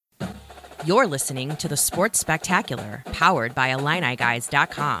You're listening to the Sports Spectacular, powered by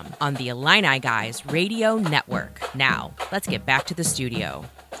IlliniGuys.com on the Illini Guys Radio Network. Now, let's get back to the studio.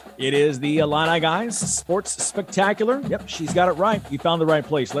 It is the Illini Guys Sports Spectacular. Yep, she's got it right. You found the right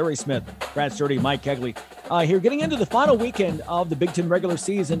place. Larry Smith, Brad Sturdy, Mike Kegley. Here, getting into the final weekend of the Big Ten regular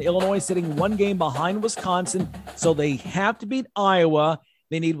season, Illinois sitting one game behind Wisconsin, so they have to beat Iowa.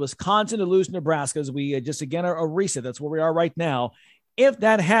 They need Wisconsin to lose Nebraska as we just, again, are a reset. That's where we are right now. If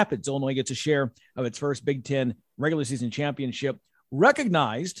that happens, Illinois gets a share of its first Big Ten regular season championship,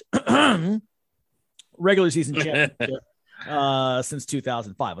 recognized regular season championship since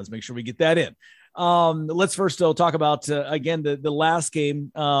 2005. Let's make sure we get that in. Let's first talk about, again, the last game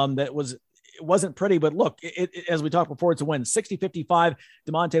that wasn't pretty, but look, as we talked before, it's a win. 60-55,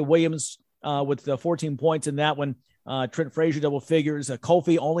 DeMonte Williams with 14 points in that one. Trent Frazier double figures.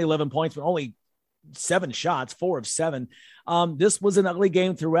 Kofi only 11 points, but only 7 shots, 4 of 7. This was an ugly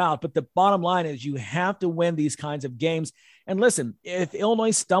game throughout, but the bottom line is you have to win these kinds of games. And listen, if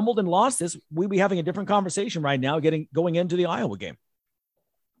Illinois stumbled and lost this, we'd be having a different conversation right now going into the Iowa game.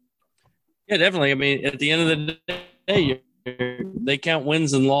 Yeah, definitely. I mean, at the end of the day, they count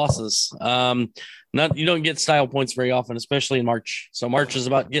wins and losses. You don't get style points very often, especially in March. So March is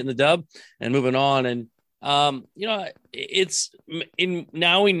about getting the dub and moving on. And, now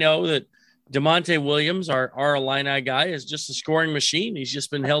we know that DeMonte Williams, our Illini guy, is just a scoring machine. He's just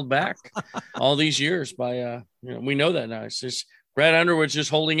been held back all these years by, we know that now. It's just Brad Underwood's just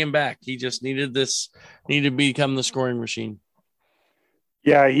holding him back. He just needed to become the scoring machine.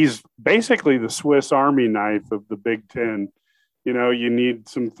 Yeah, he's basically the Swiss Army knife of the Big Ten. You need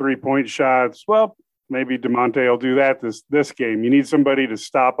some 3-point shots. Well, maybe DeMonte will do that this game. You need somebody to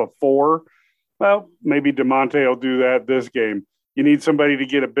stop a 4. Well, maybe DeMonte will do that this game. You need somebody to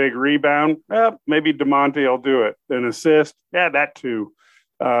get a big rebound. Well, maybe DeMonte will do it. An assist, yeah, that too.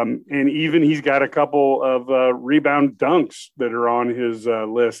 And even he's got a couple of rebound dunks that are on his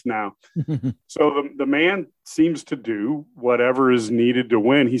list now. So the man seems to do whatever is needed to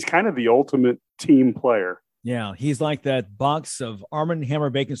win. He's kind of the ultimate team player. Yeah, he's like that box of Arm & Hammer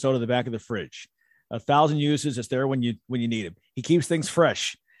baking soda in the back of the fridge. 1,000 uses, it's there when you need him. He keeps things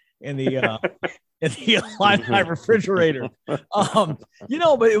fresh in the Illini refrigerator. But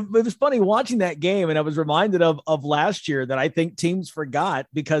it was funny watching that game, and I was reminded of last year that I think teams forgot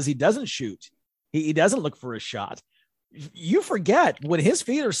because he doesn't shoot. He doesn't look for a shot. You forget when his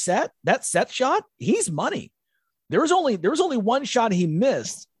feet are set, that set shot, he's money. There was only one shot he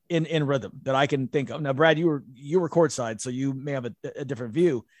missed in rhythm that I can think of. Now, Brad, you were courtside, so you may have a different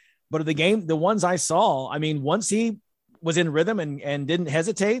view. But of the game, the ones I saw, I mean, once he was in rhythm and didn't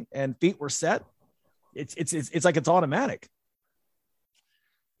hesitate and feet were set, it's like it's automatic.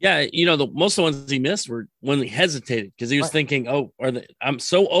 Yeah, most of the ones he missed were when he hesitated because he was thinking, I'm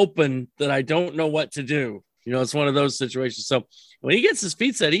so open that I don't know what to do. It's one of those situations. So when he gets his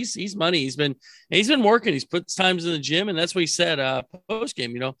feet set, he's money. He's been working. He's put times in the gym, and that's what he said post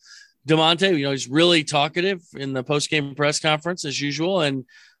game. DeMonte, he's really talkative in the post game press conference as usual, and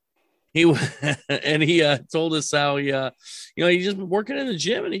he told us how he's just been working in the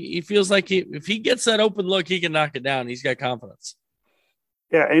gym, and he feels like if he gets that open look, he can knock it down. He's got confidence.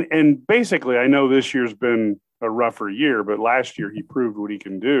 Yeah, and basically, I know this year's been a rougher year, but last year he proved what he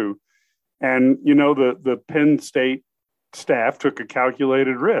can do. And the Penn State staff took a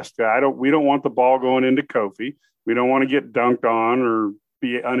calculated risk. We don't want the ball going into Kofi. We don't want to get dunked on or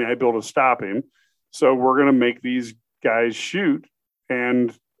be unable to stop him. So we're going to make these guys shoot,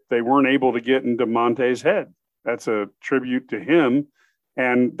 and they weren't able to get in DeMonte's head. That's a tribute to him.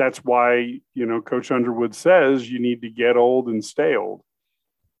 And that's why, Coach Underwood says you need to get old and stay old.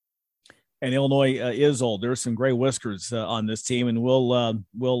 And Illinois is old. There's some gray whiskers on this team, and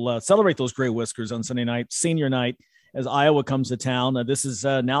we'll celebrate those gray whiskers on Sunday night, senior night, as Iowa comes to town. This is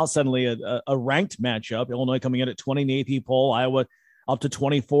now suddenly a ranked matchup. Illinois coming in at 20 in the AP poll, Iowa up to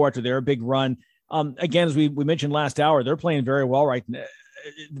 24 after their big run. Again, as we mentioned last hour, they're playing very well right now,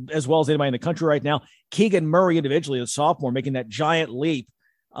 as well as anybody in the country right now. Keegan Murray individually, a sophomore, making that giant leap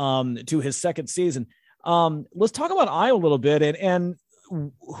to his second season. Let's talk about Iowa a little bit, and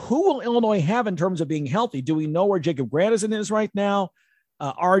who will Illinois have in terms of being healthy? Do we know where Jacob Grandison is right now?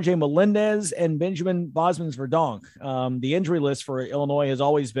 RJ Melendez and Benjamin Bosmans-Verdonk. The injury list for Illinois has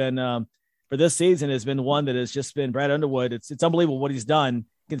always been, for this season, has been one that has just been Brad Underwood. It's unbelievable what he's done,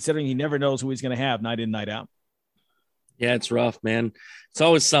 considering he never knows who he's going to have night in, night out. Yeah, it's rough, man. It's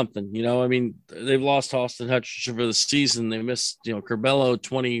always something, I mean, they've lost Austin Hutchinson for the season. They missed,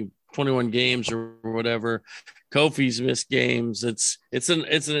 Curbelo 21 games or whatever. Kofi's missed games. It's a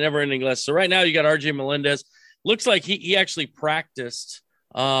never ending list. So right now you got RJ Melendez. Looks like he actually practiced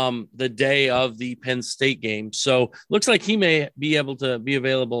the day of the Penn State game. So looks like he may be able to be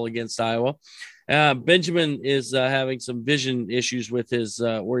available against Iowa. Benjamin is having some vision issues with his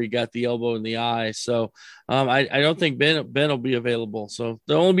where he got the elbow in the eye. So I don't think Ben will be available. So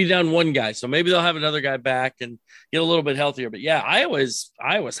they'll only be down one guy. So maybe they'll have another guy back and get a little bit healthier. But yeah, Iowa's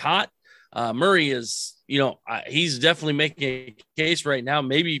hot. Murray is, he's definitely making a case right now.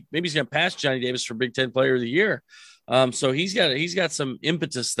 Maybe he's going to pass Johnny Davis for Big Ten Player of the Year. So he's got some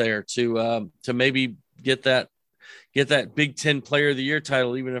impetus there to maybe get that Big Ten Player of the Year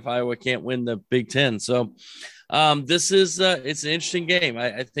title, even if Iowa can't win the Big Ten. So this is it's an interesting game.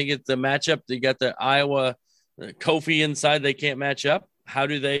 I think it's the matchup. You got the Iowa Kofi inside. They can't match up. How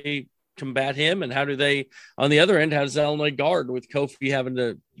do they combat him? And how do they, on the other end, how does Illinois guard with Kofi having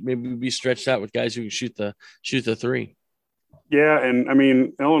to maybe be stretched out with guys who can shoot the three? Yeah. And I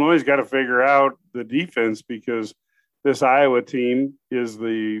mean, Illinois has got to figure out the defense because this Iowa team is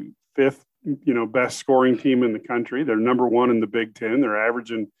the fifth, best scoring team in the country. They're number one in the Big Ten. They're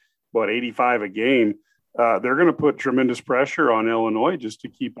averaging 85 a game. They're going to put tremendous pressure on Illinois just to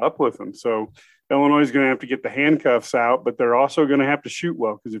keep up with them. So Illinois is going to have to get the handcuffs out, but they're also going to have to shoot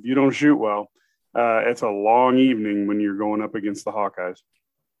well, because if you don't shoot well, it's a long evening when you're going up against the Hawkeyes.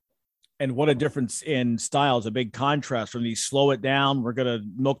 And what a difference in styles, a big contrast from the slow it down, we're going to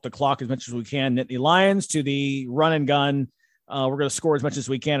milk the clock as much as we can, Nittany Lions, to the run and gun, we're going to score as much as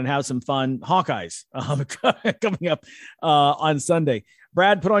we can and have some fun Hawkeyes coming up on Sunday.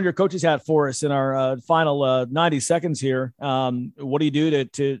 Brad, put on your coach's hat for us in our final 90 seconds here. What do you do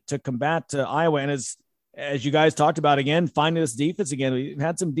to combat Iowa? And as you guys talked about, again, finding this defense again, we've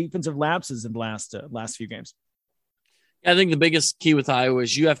had some defensive lapses in the last few games. I think the biggest key with Iowa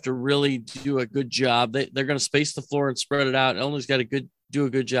is you have to really do a good job. They're going to space the floor and spread it out. Illinois got to do a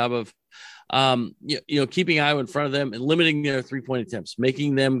good job of keeping Iowa in front of them and limiting their 3-point attempts,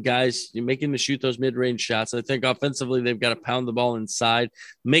 making them making them shoot those mid-range shots. I think offensively, they've got to pound the ball inside,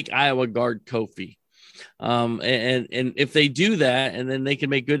 make Iowa guard Kofi. And if they do that, and then they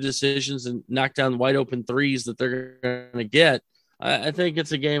can make good decisions and knock down wide open threes that they're going to get, I think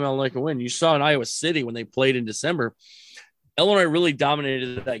it's a game Illinois can win. You saw in Iowa City when they played in December, Illinois really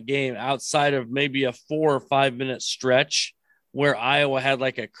dominated that game outside of maybe a 4 or 5 minute stretch where Iowa had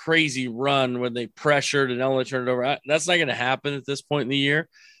like a crazy run when they pressured and Illinois turned it over. That's not going to happen at this point in the year.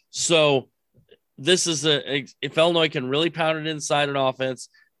 So this is if Illinois can really pound it inside an offense,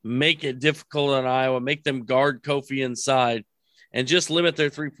 make it difficult on Iowa, make them guard Kofi inside, and just limit their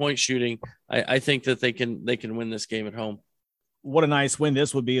 3-point shooting, I think that they can win this game at home. What a nice win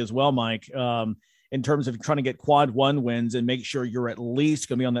this would be as well, Mike, in terms of trying to get quad 1 wins and make sure you're at least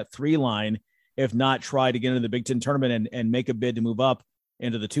going to be on that 3 line, if not try to get into the Big Ten tournament and make a bid to move up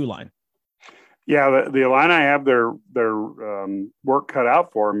into the 2 line. Yeah, the Illini have their work cut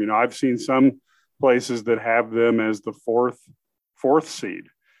out for them. I've seen some places that have them as the fourth seed.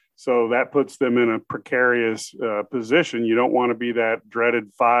 So that puts them in a precarious position. You don't want to be that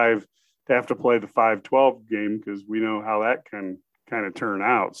dreaded 5 to have to play the 5-12 game, because we know how that can kind of turn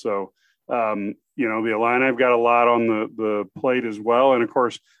out. So, the Illini have got a lot on the plate as well. And of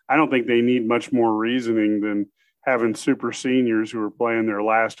course, I don't think they need much more reasoning than having super seniors who are playing their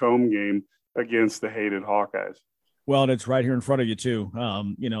last home game against the hated Hawkeyes. Well, and it's right here in front of you too.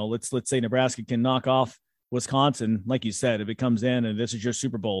 Let's say Nebraska can knock off Wisconsin. Like you said, if it comes in, and this is your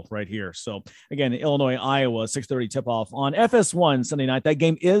Super Bowl right here. So again, Illinois, Iowa, 6:30 tip off on FS1 Sunday night. That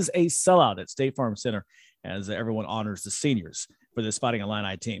game is a sellout at State Farm Center as everyone honors the seniors for this Fighting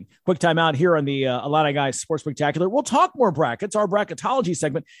Illini team. Quick timeout here on the Illini Guys Sports Spectacular. We'll talk more brackets. Our bracketology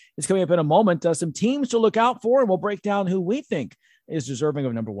segment is coming up in a moment. Some teams to look out for, and we'll break down who we think is deserving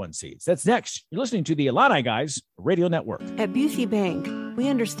of number 1 seeds. That's next. You're listening to the Illini Guys Radio Network. At Busey Bank, we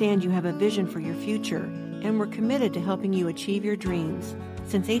understand you have a vision for your future, and we're committed to helping you achieve your dreams.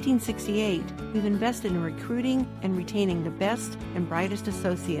 Since 1868, we've invested in recruiting and retaining the best and brightest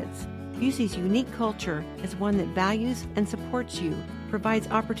associates. Busey's unique culture is one that values and supports you, provides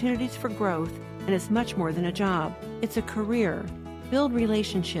opportunities for growth, and is much more than a job. It's a career. Build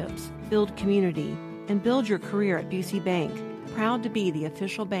relationships, build community, and build your career at Busey Bank. Proud to be the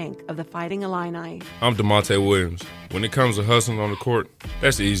official bank of the Fighting Illini. I'm DeMonte Williams. When it comes to hustling on the court,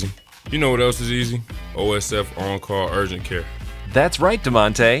 that's easy. You know what else is easy? OSF On-Call Urgent Care. That's right,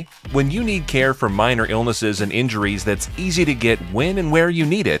 DeMonte. When you need care for minor illnesses and injuries that's easy to get when and where you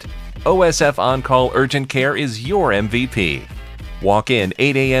need it, OSF On-Call Urgent Care is your MVP. Walk in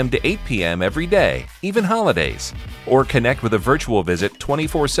 8 a.m. to 8 p.m. every day, even holidays. Or connect with a virtual visit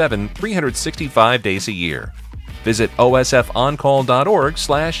 24/7, 365 days a year. Visit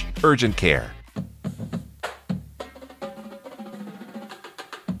osfoncall.org/urgent care.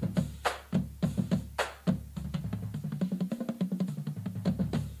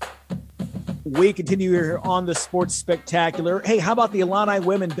 We continue here on the Sports Spectacular. Hey, how about the Illini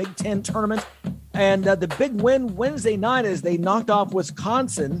Women Big Ten Tournament? And the big win Wednesday night as they knocked off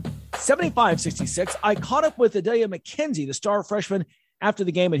Wisconsin 75-66. I caught up with Adelia McKenzie, the star freshman, after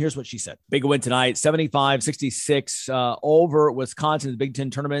the game, and here's what she said. Big win tonight, 75-66 over Wisconsin, the Big Ten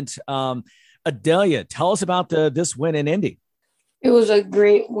Tournament. Adelia, tell us about this win in Indy. It was a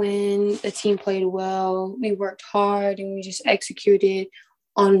great win. The team played well. We worked hard, and we just executed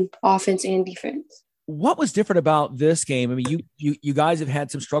on offense and defense. What was different about this game? I mean, you guys have had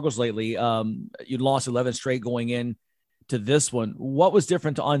some struggles lately. You lost 11 straight going in to this one. What was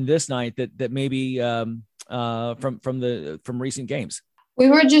different on this night that maybe from recent games? We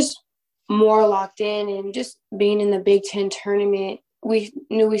were just more locked in, and just being in the Big Ten tournament, we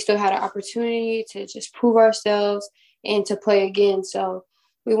knew we still had an opportunity to just prove ourselves and to play again. So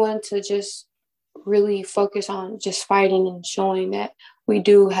we wanted to just really focus on just fighting and showing that we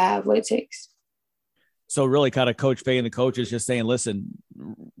do have what it takes. So really kind of Coach Fay and the coaches just saying, listen,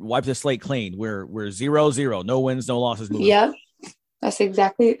 wipe the slate clean. We're 0-0, no wins, no losses. Yep. That's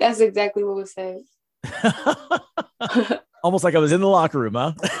exactly what we said. Almost like I was in the locker room,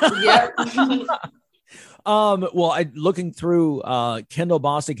 huh? Yep. Well, looking through, Kendall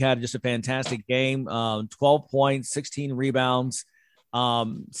Bostic had just a fantastic game. 12 points, 16 rebounds,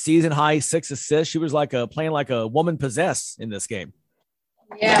 season high 6 assists. She was playing like a woman possessed in this game.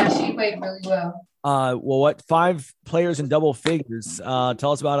 Yeah, she played really well. Well, 5 players in double figures?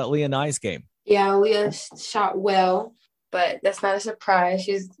 Tell us about Leah Nye's game. Yeah, Leah shot well, but that's not a surprise.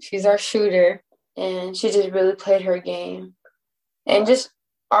 She's our shooter, and she just really played her game. And just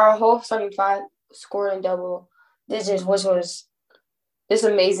our whole starting 5 scored in double digits, which was just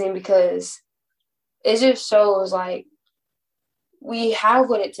amazing because it just shows like we have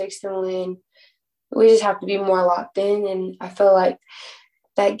what it takes to win. We just have to be more locked in, and I feel like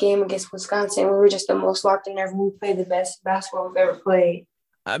that game against Wisconsin, we were just the most locked in ever. We played the best basketball we've ever played.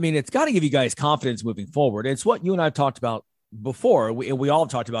 I mean, it's got to give you guys confidence moving forward. It's what you and I talked about before. We all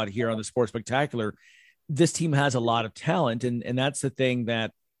talked about it here on the Sports Spectacular. This team has a lot of talent, and that's the thing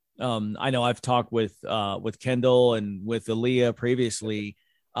that I know I've talked with Kendall and with Aaliyah previously,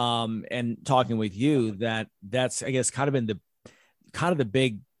 and talking with you that's I guess kind of been the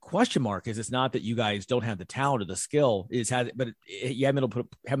big question mark is it's not that you guys don't have the talent or the skill, you haven't been able to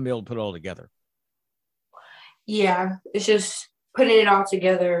put it all together. Yeah, it's just putting it all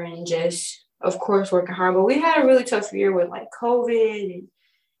together and just, of course, working hard. But we had a really tough year with like COVID and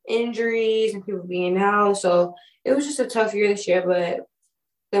injuries and people being out. So it was just a tough year this year. But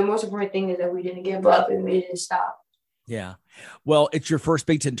the most important thing is that we didn't give up and we didn't stop. Yeah. Well, it's your first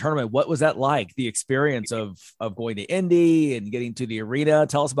Big Ten tournament. What was that like? The experience of going to Indy and getting to the arena.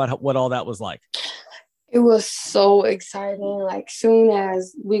 Tell us about what all that was like. It was so exciting. Like soon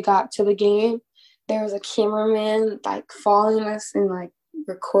as we got to the game, there was a cameraman like following us and like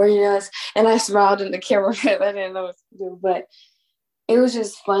recording us. And I smiled in the camera because I didn't know what to do. But it was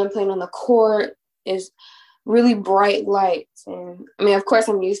just fun playing on the court. It's really bright lights. And I mean, of course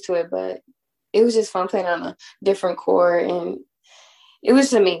I'm used to it, but it was just fun playing on a different court, and it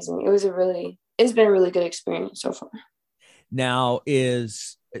was amazing. It's been a really good experience so far. Now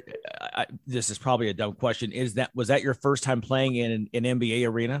this is probably a dumb question. Was that your first time playing in an NBA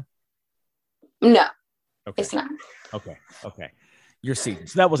arena? No, okay. It's not. Okay. Your season.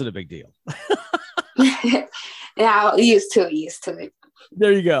 So that wasn't a big deal. Yeah, used to it.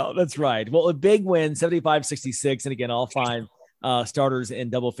 There you go. That's right. Well, a big win, 75-66. And again, all 5 starters in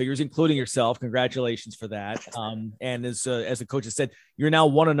double figures, including yourself. Congratulations for that. And as the coach has said, you're now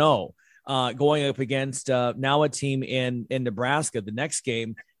 1-0 going up against now a team in Nebraska, the next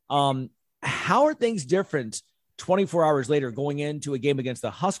game. How are things different 24 hours later going into a game against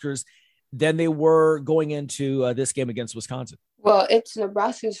the Huskers than they were going into this game against Wisconsin? Well, it's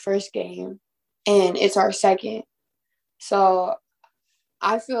Nebraska's first game and it's our second. So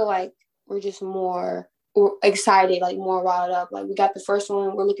I feel like we're just more excited, like more riled up. Like we got the first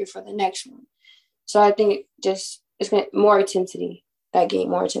one, we're looking for the next one. So I think it's going to more intensity, that game,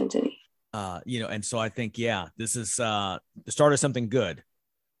 more intensity. And so I think, this is the start of something good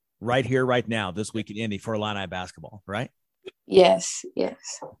right here, right now, this week in Indy for Illini basketball, right? Yes.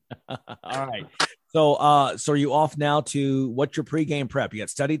 All right. So are you off now to what's your pregame prep? You got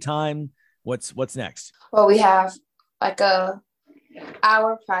study time. What's next? Well, we have like a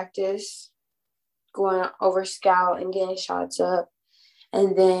hour practice, going over scout and getting shots up,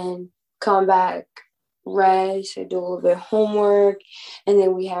 and then come back, rest, or do a little bit of homework, and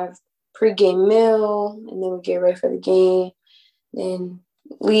then we have pregame meal, and then we get ready for the game, then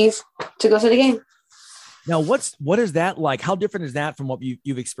leave to go to the game. Now, what is that like? How different is that from what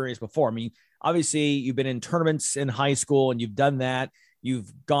you've experienced before? I mean, obviously you've been in tournaments in high school and you've done that.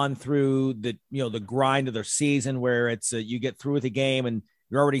 You've gone through the grind of their season where it's you get through with the game and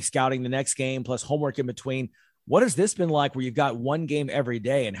you're already scouting the next game plus homework in between. What has this been like where you've got one game every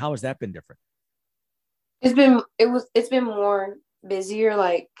day, and how has that been different? It's been more busier.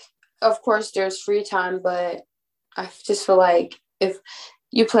 Like, of course there's free time, but I just feel like if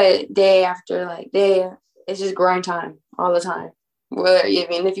you play day after like day, it's just grind time all the time. Well,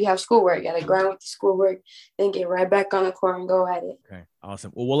 even if you have schoolwork, you got to grind with the schoolwork, then get right back on the court and go at it. Okay,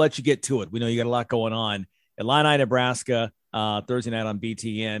 awesome. Well, we'll let you get to it. We know you got a lot going on. Illini, Nebraska, Thursday night on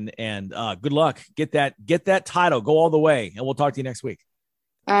BTN, and good luck. Get that title. Go all the way, and we'll talk to you next week.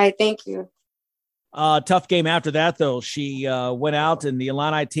 All right, thank you. Tough game after that, though. She went out in the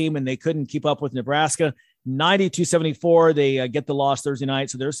Illini team, and they couldn't keep up with Nebraska. 92-74. They get the loss Thursday night,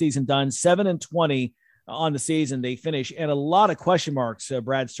 so their season done. 7-20 on the season. They finish, and a lot of question marks,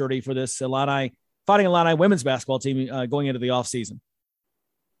 Brad Sturdy, for this Fighting Illini women's basketball team going into the offseason.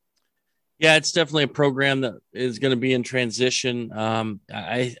 Yeah, it's definitely a program that is going to be in transition.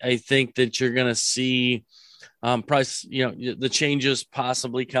 I think that you're going to see probably, the changes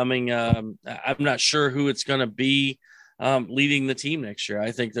possibly coming. I'm not sure who it's going to be leading the team next year.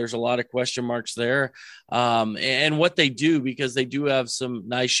 I think there's a lot of question marks there. And what they do, because they do have some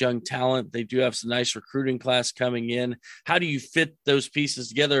nice young talent. They do have some nice recruiting class coming in. How do you fit those pieces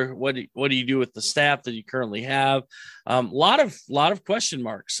together? What do you do with the staff that you currently have? A lot of question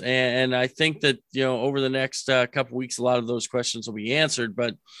marks. And I think that, over the next couple of weeks, a lot of those questions will be answered.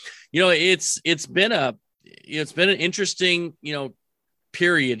 But, it's been an interesting,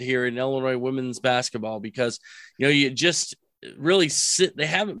 period here in Illinois women's basketball, because you just really they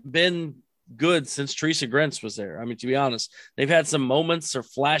haven't been good since Teresa Grentz was there. I mean, to be honest, they've had some moments or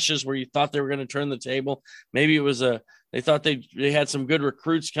flashes where you thought they were going to turn the table. Maybe it was they thought they had some good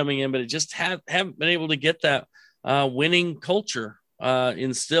recruits coming in, but it just haven't been able to get that winning culture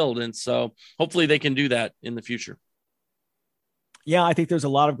instilled. And so hopefully they can do that in the future. Yeah, I think there's a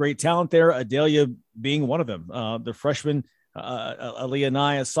lot of great talent there. Adelia being one of them. The freshman, Aaliyah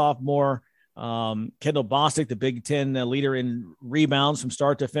Nye, a sophomore, Kendall Bostic, the Big Ten leader in rebounds from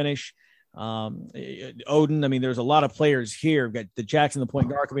start to finish. Odin. I mean, there's a lot of players here. We've got the Jackson, the point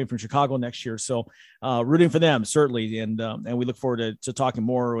guard, coming from Chicago next year. So rooting for them, certainly. And we look forward to talking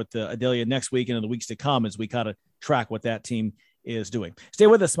more with Adelia next week and in the weeks to come as we kind of track what that team is doing. Stay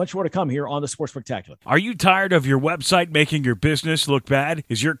with us. Much more to come here on the Sports Spectacular. Are you tired of your website making your business look bad?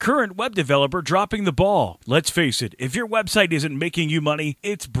 Is your current web developer dropping the ball? Let's face it, if your website isn't making you money,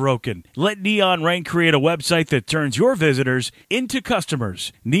 it's broken. Let Neon Rain create a website that turns your visitors into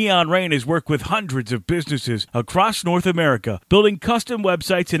customers. Neon Rain has worked with hundreds of businesses across North America, building custom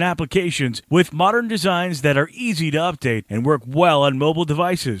websites and applications with modern designs that are easy to update and work well on mobile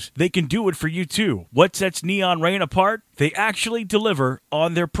devices. They can do it for you too. What sets Neon Rain apart? They actually deliver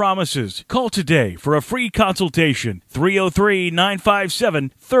on their promises. Call today for a free consultation.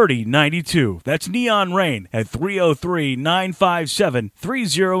 303-957-3092. That's Neon Rain at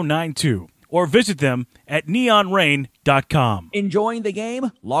 303-957-3092. Or visit them at neonrain.com. Enjoying the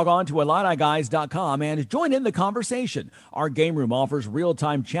game? Log on to IlliniGuys.com and join in the conversation. Our game room offers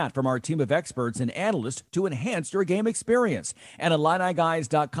real-time chat from our team of experts and analysts to enhance your game experience. And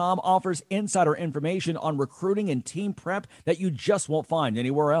IlliniGuys.com offers insider information on recruiting and team prep that you just won't find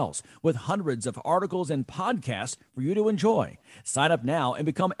anywhere else, with hundreds of articles and podcasts for you to enjoy. Sign up now and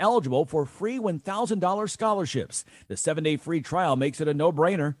become eligible for free $1,000 scholarships. The 7-day free trial makes it a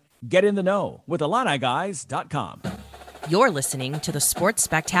no-brainer. Get in the know with IlliniGuys.com. You're listening to the Sports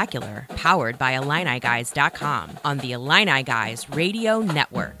Spectacular, powered by IlliniGuys.com on the Illini Guys Radio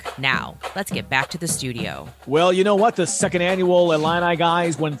Network. Now, let's get back to the studio. Well, you know what? The second annual Illini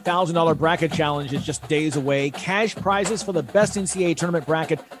Guys $1,000 bracket challenge is just days away. Cash prizes for the best NCAA tournament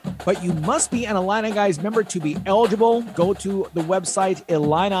bracket. But you must be an Illini Guys member to be eligible. Go to the website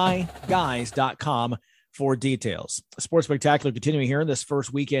IlliniGuys.com for details. Sports Spectacular continuing here in this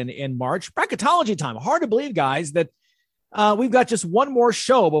first weekend in March. Bracketology time. Hard to believe, guys, that we've got just one more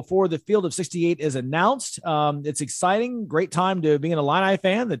show before the Field of 68 is announced. It's exciting. Great time to be an Illini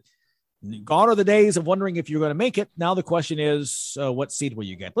fan. That gone are the days of wondering if you're going to make it. Now the question is, what seed will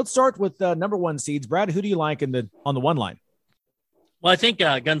you get? Let's start with number one seeds. Brad, who do you like on the one line? Well, I think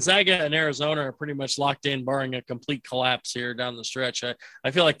Gonzaga and Arizona are pretty much locked in, barring a complete collapse here down the stretch.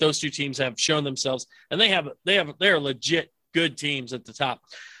 I feel like those two teams have shown themselves, and they're legit good teams at the top.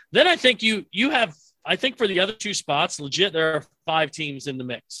 Then I think you have. I think for the other two spots, legit, there are 5 teams in the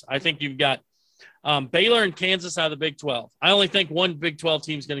mix. I think you've got Baylor and Kansas out of the Big 12. I only think one Big 12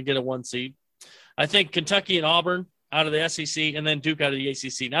 team is going to get a 1 seed. I think Kentucky and Auburn out of the SEC and then Duke out of the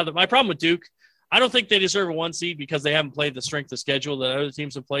ACC. Now, my problem with Duke, I don't think they deserve a 1 seed because they haven't played the strength of schedule that other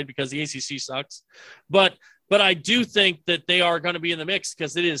teams have played because the ACC sucks. But I do think that they are going to be in the mix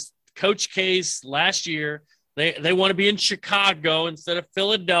because it is Coach K's last year. They want to be in Chicago instead of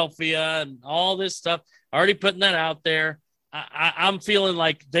Philadelphia and all this stuff. Already putting that out there. I'm feeling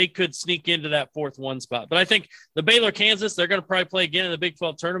like they could sneak into that 4th 1 spot. But I think the Baylor, Kansas, they're going to probably play again in the Big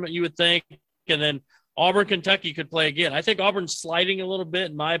 12 tournament, you would think. And then Auburn, Kentucky could play again. I think Auburn's sliding a little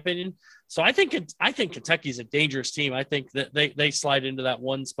bit, in my opinion. So I think Kentucky's a dangerous team. I think that they slide into that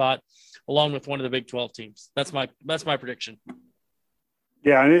 1 spot along with one of the Big 12 teams. That's my prediction.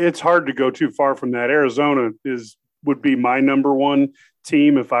 Yeah, and it's hard to go too far from that. Arizona would be my number 1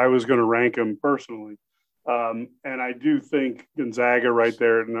 team if I was going to rank them personally. And I do think Gonzaga right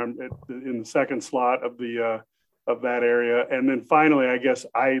there, and I'm in the 2nd slot of that area. And then finally, I guess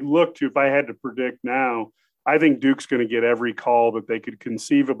I look to, if I had to predict now, I think Duke's going to get every call that they could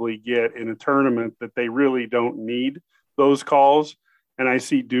conceivably get in a tournament that they really don't need those calls. And I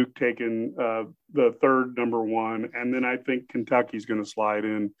see Duke taking the 3rd number 1. And then I think Kentucky's going to slide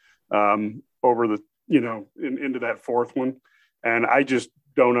in over the, into that 4th one. And I just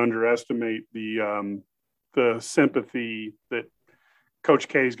don't underestimate the sympathy that Coach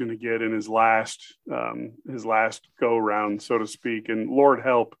K is going to get in his last go round, so to speak. And Lord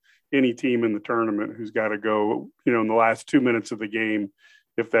help any team in the tournament who's got to go, in the last 2 minutes of the game.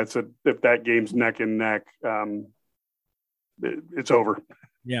 If that game's neck and neck, it's over.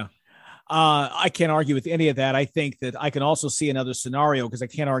 Yeah. I can't argue with any of that. I think that I can also see another scenario because I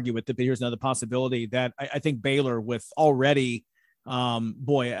can't argue with it, but here's another possibility that I think Baylor with already,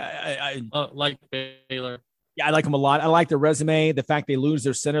 I like Baylor. Yeah, I like them a lot. I like their resume. The fact they lose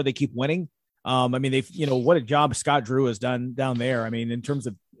their center, they keep winning. They've, what a job Scott Drew has done down there. I mean, in terms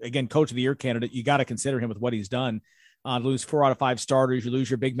of, again, coach of the year candidate, you got to consider him with what he's done. Lose 4 out of 5 starters, you lose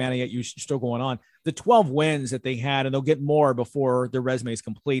your big man, yet you're still going on. The 12 wins that they had, and they'll get more before their resume is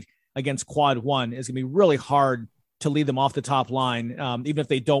complete against Quad 1, is going to be really hard to lead them off the top line, even if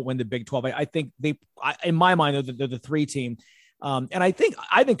they don't win the Big 12. I think in my mind, they're the 3 team. And I think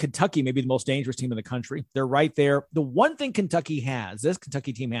Kentucky may be the most dangerous team in the country. They're right there. The one thing this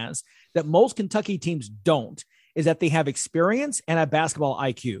Kentucky team has that most Kentucky teams don't is that they have experience and a basketball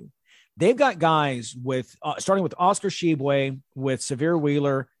IQ. They've got guys with starting with Oscar Tshiebwe, with Sahvir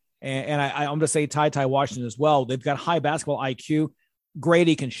Wheeler, and I'm going to say Ty Washington as well. They've got high basketball IQ.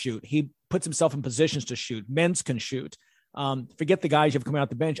 Grady can shoot. He puts himself in positions to shoot. Mintz can shoot. Forget the guys you've coming out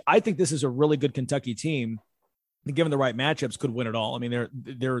the bench. I think this is a really good Kentucky team. And given the right matchups, could win it all. I mean,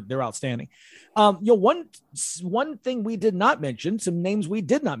 they're outstanding. One thing we did not mention, some names we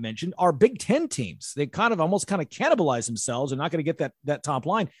did not mention, are Big Ten teams. They almost cannibalize themselves. They're not going to get that top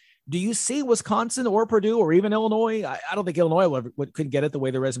line. Do you see Wisconsin or Purdue or even Illinois? I don't think Illinois could get it the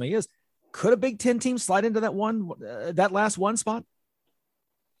way their resume is. Could a Big Ten team slide into that last 1 spot?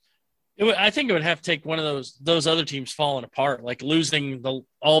 I think it would have to take one of those other teams falling apart, like losing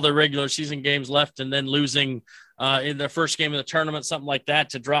all their regular season games left and then losing in their first game of the tournament, something like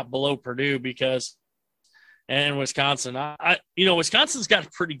that, to drop below Purdue and Wisconsin. Wisconsin's got a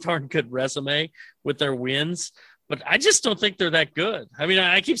pretty darn good resume with their wins, but I just don't think they're that good. I mean,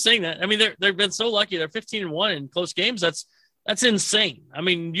 I keep saying that. I mean, they've been so lucky. They're 15-1 in close games. That's insane. I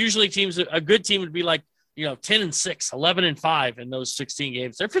mean, usually a good team would be like, 10-6, 11-5 in those 16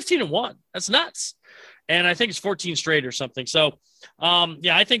 games. They're 15-1. That's nuts. And I think it's 14 straight or something. So,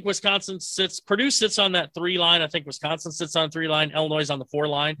 I think Purdue sits on that 3 line. I think Wisconsin sits on 3 line. Illinois is on the 4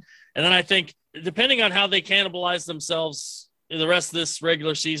 line. And then I think, depending on how they cannibalize themselves in the rest of this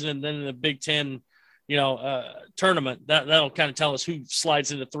regular season and then in the Big Ten, tournament, that'll kind of tell us who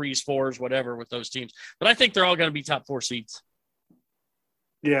slides into 3s, 4s, whatever with those teams. But I think they're all going to be top 4 seeds.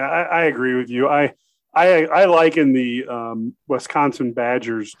 Yeah, I agree with you. I liken the Wisconsin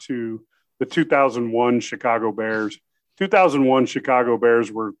Badgers to the 2001 Chicago Bears. 2001 Chicago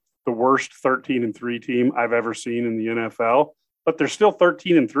Bears were the worst 13-3 team I've ever seen in the NFL, but they're still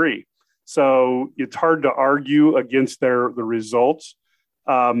 13-3. So it's hard to argue against the results.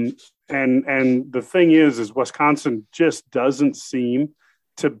 And the thing is Wisconsin just doesn't seem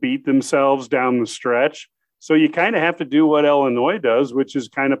to beat themselves down the stretch. So you kind of have to do what Illinois does, which is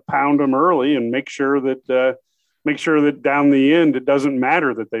kind of pound them early and make sure that down the end, it doesn't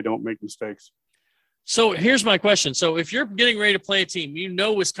matter that they don't make mistakes. So here's my question. So if you're getting ready to play a team,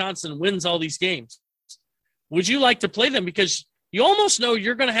 Wisconsin wins all these games, would you like to play them? Because you almost know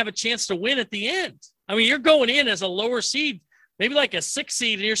you're going to have a chance to win at the end. I mean, you're going in as a lower seed, maybe like a 6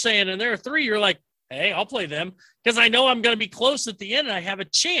 seed, and you're saying, and there are 3, you're like, hey, I'll play them because I know I'm going to be close at the end and I have a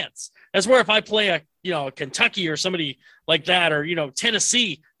chance. That's where if I play a Kentucky or somebody like that, or,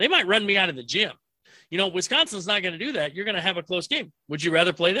 Tennessee, they might run me out of the gym. Wisconsin's not going to do that. You're going to have a close game. Would you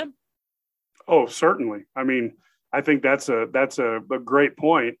rather play them? Oh, certainly. I mean, I think that's a great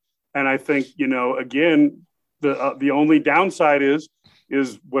point. And I think, again, the only downside is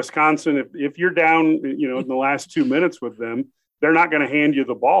Wisconsin. If you're down, in the last 2 minutes with them, they're not going to hand you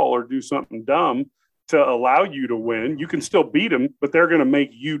the ball or do something dumb to allow you to win. You can still beat them, but they're going to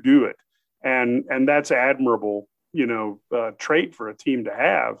make you do it. And that's admirable, trait for a team to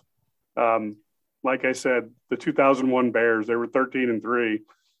have. Like I said, the 2001 Bears, they were 13-3.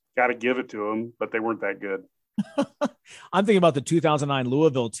 Got to give it to them, but they weren't that good. I'm thinking about the 2009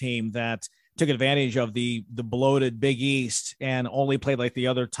 Louisville team that took advantage of the bloated Big East and only played like the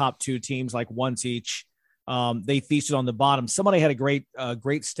other top two teams like once each. They feasted on the bottom. Somebody had a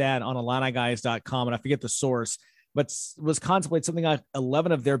great stat on IlliniGuys.com, and I forget the source, but was contemplating something like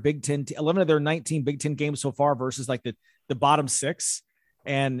 11 of their 19 Big Ten games so far versus like the bottom six.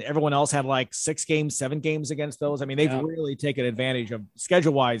 And everyone else had like 6 games, 7 games against those. I mean, they've really taken advantage of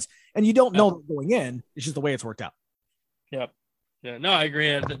schedule wise, and you don't know going in. It's just the way it's worked out. Yep. Yeah, no, I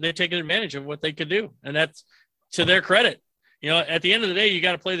agree. They've taken advantage of what they could do, and that's to their credit. At the end of the day, you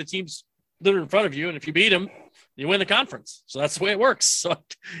got to play the teams that are in front of you, and if you beat them, you win the conference. So that's the way it works. So,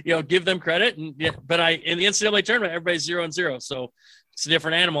 give them credit. And but in the NCAA tournament, everybody's 0-0, so it's a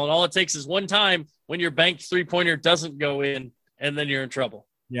different animal. And all it takes is one time when your banked 3-pointer doesn't go in, and then you're in trouble.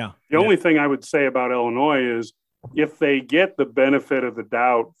 Yeah. The only thing I would say about Illinois is if they get the benefit of the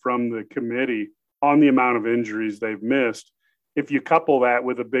doubt from the committee on the amount of injuries they've missed, if you couple that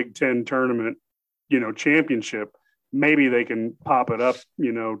with a Big Ten tournament, championship, maybe they can pop it up,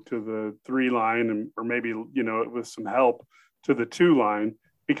 to the 3 line or maybe, with some help to the 2 line,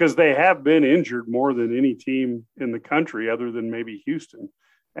 because they have been injured more than any team in the country other than maybe Houston.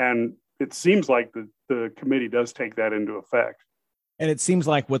 And it seems like the committee does take that into effect. And it seems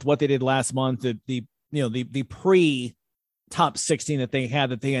like with what they did last month, the pre top 16 that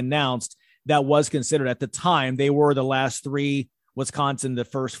they announced, that was considered at the time. They were the last 3, Wisconsin, the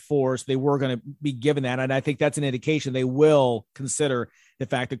first 4. So they were going to be given that. And I think that's an indication they will consider the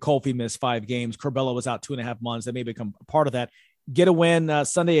fact that Colby missed 5 games. Corbella was out 2.5 months. That may become a part of that. Get a win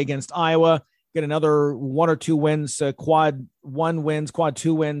Sunday against Iowa. Get another 1 or 2 wins, quad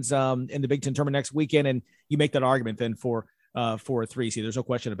 2 wins in the Big Ten tournament next weekend. And you make that argument then for a 3 seed. There's no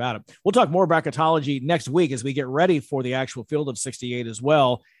question about it. We'll talk more bracketology next week as we get ready for the actual field of 68 as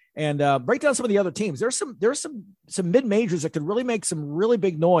well, and break down some of the other teams. There's some mid-majors that could really make some really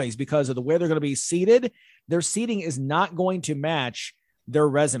big noise because of the way they're going to be seeded. Their seeding is not going to match their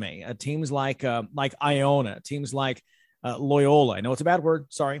resume. Teams like Iona, teams like Loyola. I know it's a bad word.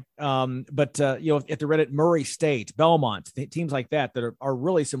 Sorry. But if they're read at Murray State, Belmont, teams like that are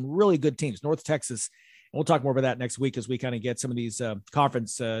really some really good teams. North Texas. We'll talk more about that next week as we kind of get some of these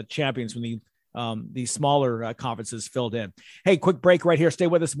conference champions from these smaller conferences filled in. Hey, quick break right here. Stay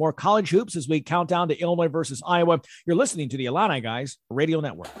with us. More college hoops as we count down to Illinois versus Iowa. You're listening to the Illini Guys Radio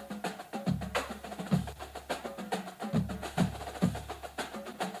Network.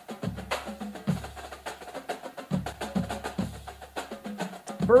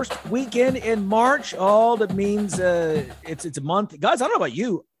 First weekend in March. Oh, that means it's a month. Guys, I don't know about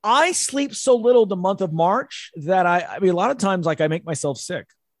you. I sleep so little the month of March that I mean, a lot of times, like I make myself sick.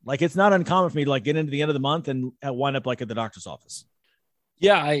 Like it's not uncommon for me to like get into the end of the month and wind up like at the doctor's office.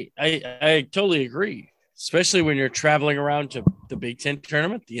 Yeah, I totally agree. Especially when you're traveling around to the Big Ten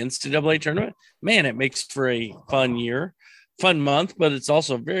tournament, the NCAA tournament. Man, it makes for a fun month, but it's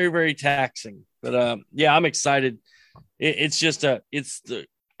also very, very taxing. But yeah, I'm excited. It's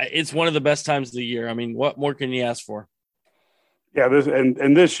one of the best times of the year. I mean, what more can you ask for? Yeah,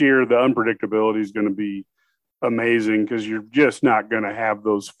 this year the unpredictability is going to be amazing because you're just not going to have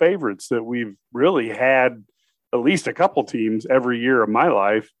those favorites that we've really had. At least a couple teams every year of my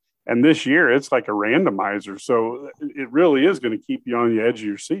life, and this year it's like a randomizer. So it really is going to keep you on the edge of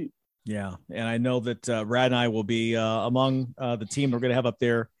your seat. Yeah, and I know that Brad and I will be among the team we're going to have up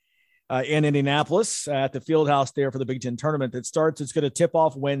there in Indianapolis at the field house there for the Big Ten tournament that starts. It's going to tip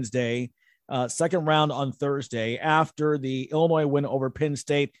off Wednesday. Second round on Thursday after the Illinois win over Penn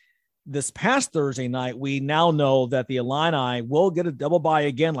State this past Thursday night. We now know that the Illini will get a double bye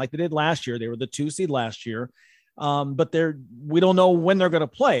again, like they did last year. They were the 2 seed last year, but we don't know when they're going to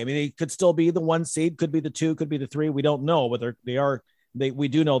play. I mean, they could still be the 1 seed, could be the 2, could be the 3. We don't know whether they are. We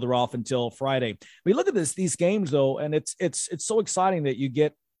do know they're off until Friday. We look at these games though, and it's so exciting that you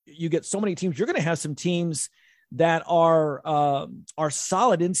get so many teams. You're going to have some teams that are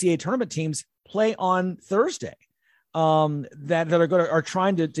solid NCAA tournament teams play on Thursday. That are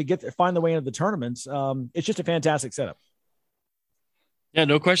trying to find the way into the tournaments. It's just a fantastic setup. Yeah,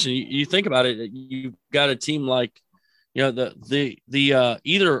 no question. You think about it, you've got a team like, the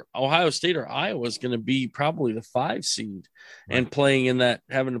either Ohio State or Iowa is going to be probably the 5 seed and playing in that,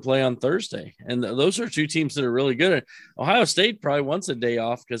 having to play on Thursday. And those are 2 teams that are really good. Ohio State probably wants a day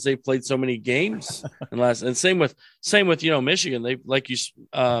off because they played so many games and same with Michigan. They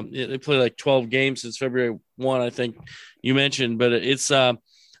they play like 12 games since February 1, I think you mentioned, but it's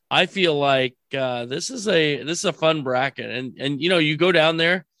I feel like this is a fun bracket, and you go down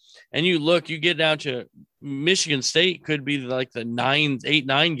there and you get down to Michigan State could be like the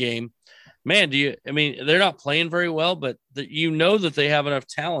 8-9 game. Man, they're not playing very well, but that they have enough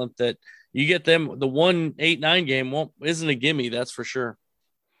talent that you get them the 8-9 game isn't a gimme. That's for sure.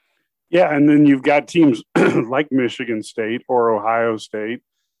 Yeah. And then you've got teams like Michigan State or Ohio State,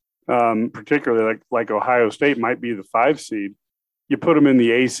 particularly like Ohio State might be the 5 seed. You put them in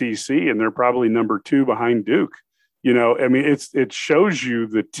the ACC and they're probably number 2 behind Duke. It shows you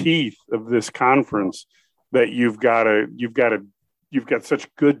the teeth of this conference, that you've got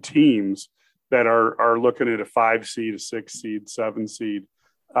such good teams that are looking at a 5 seed, a 6 seed, 7 seed.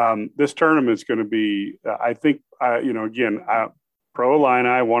 This tournament is going to be, I think, pro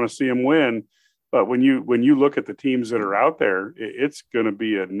Illini, want to see them win. But when you look at the teams that are out there, it's going to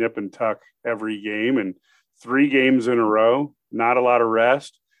be a nip and tuck every game, and 3 games in a row, not a lot of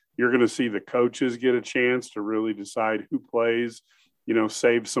rest. You're going to see the coaches get a chance to really decide who plays,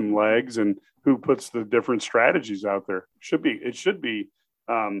 save some legs, and who puts the different strategies out there. It should be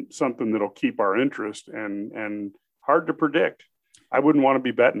something that'll keep our interest and hard to predict. I wouldn't want to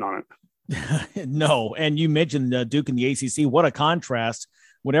be betting on it. No. And you mentioned Duke in the ACC. What a contrast.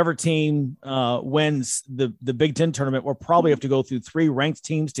 Whatever team wins the Big Ten tournament will probably have to go through 3 ranked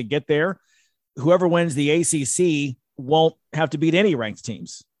teams to get there. Whoever wins the ACC won't have to beat any ranked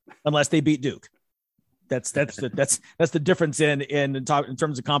teams unless they beat Duke. That's the difference in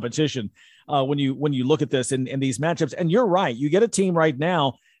terms of competition when you look at this in these matchups. And you're right. You get a team right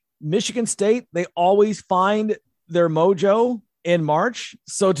now, Michigan State, they always find their mojo in March.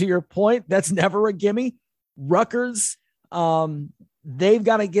 So to your point, that's never a gimme. Rutgers, they've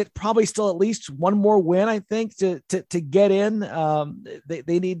got to get probably still at least one more win, I think, to get in.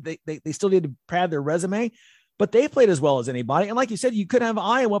 They still need to pad their resume. But they played as well as anybody. And like you said, you could have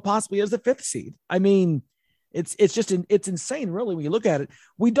Iowa possibly as the 5th seed. I mean, it's insane, really, when you look at it.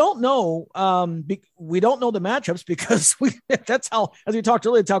 We don't know. We don't know the matchups because that's how, as we talked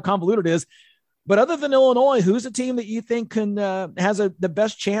earlier, that's how convoluted it is. But other than Illinois, who's a team that you think has the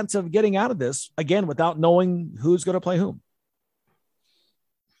best chance of getting out of this, again, without knowing who's going to play whom?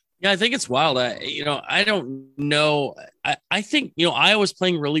 Yeah, I think it's wild. I don't know. I think, Iowa's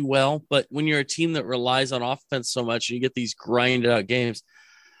playing really well, but when you're a team that relies on offense so much, and you get these grinded out games,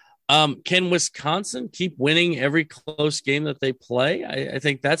 can Wisconsin keep winning every close game that they play? I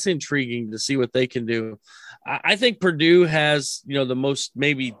think that's intriguing to see what they can do. I think Purdue has, the most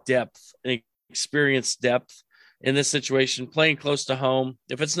maybe depth and experienced depth in this situation, playing close to home.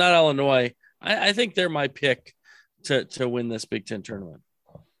 If it's not Illinois, I think they're my pick to win this Big Ten tournament.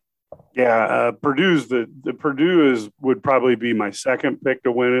 Yeah, Purdue would probably be my second pick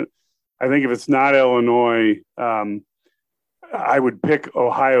to win it. I think if it's not Illinois, I would pick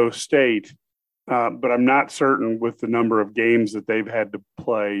Ohio State, but I'm not certain with the number of games that they've had to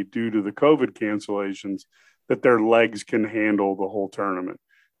play due to the COVID cancellations that their legs can handle the whole tournament.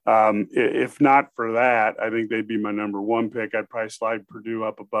 If not for that, I think they'd be my number 1 pick. I'd probably slide Purdue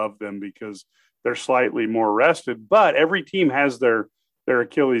up above them because they're slightly more rested, but every team has their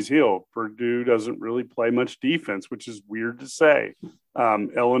Achilles heel. Purdue doesn't really play much defense, which is weird to say.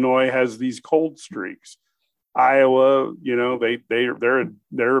 Illinois has these cold streaks. Iowa,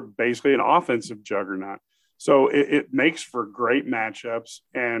 they're basically an offensive juggernaut. So it makes for great matchups,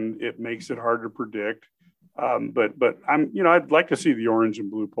 and it makes it hard to predict. But I'd like to see the orange and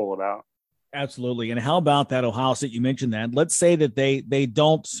blue pull it out. Absolutely. And how about that Ohio State? You mentioned that. Let's say that they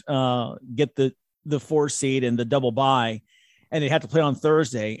don't get the 4 seed and the double bye, and they have to play on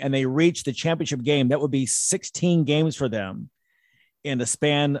Thursday, and they reach the championship game. That would be 16 games for them in a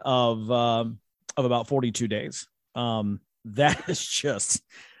span of about 42 days. That is just,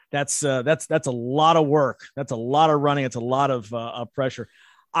 that's a lot of work. That's a lot of running. It's a lot of pressure.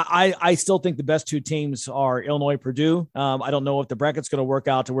 I still think the best 2 teams are Illinois, Purdue. I don't know if the bracket's going to work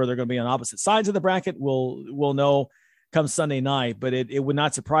out to where they're going to be on opposite sides of the bracket. We'll know come Sunday night, but it would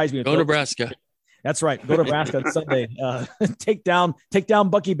not surprise me. Go Nebraska. That's right. Go to Nebraska on Sunday. Take down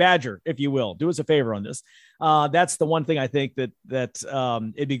Bucky Badger, if you will. Do us a favor on this. That's the one thing I think that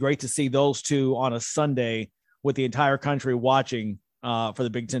it'd be great to see those two on a Sunday with the entire country watching for the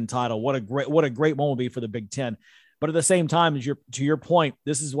Big Ten title. What a great moment be for the Big Ten. But at the same time, to your point,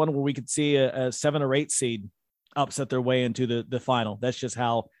 this is one where we could see a 7 or 8 seed upset their way into the final. That's just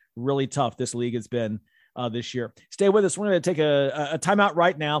how really tough this league has been this year. Stay with us. We're going to take a timeout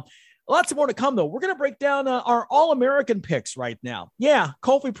right now. Lots more to come, though. We're going to break down our All-American picks right now. Yeah,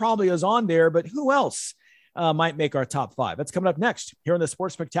 Kofi probably is on there, but who else might make our top 5? That's coming up next here on the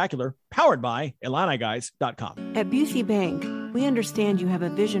Sports Spectacular, powered by IlliniGuys.com. At Busey Bank, we understand you have a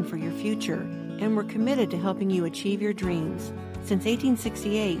vision for your future, and we're committed to helping you achieve your dreams. Since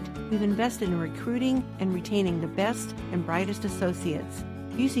 1868, we've invested in recruiting and retaining the best and brightest associates.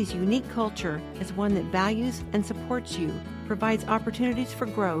 Busey's unique culture is one that values and supports you, provides opportunities for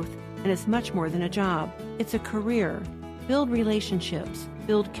growth, and is much more than a job. It's a career. Build relationships,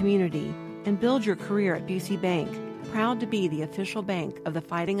 build community, and build your career at Busey Bank. Proud to be the official bank of the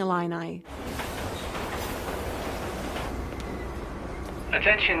Fighting Illini.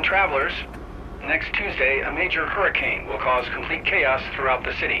 Attention travelers. Next Tuesday, a major hurricane will cause complete chaos throughout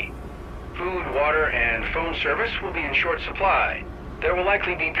the city. Food, water, and phone service will be in short supply. There will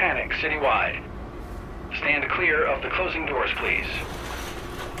likely be panic citywide. Stand clear of the closing doors, please.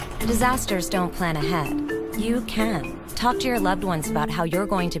 Disasters don't plan ahead. You can. Talk to your loved ones about how you're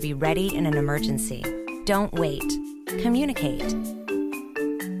going to be ready in an emergency. Don't wait. Communicate.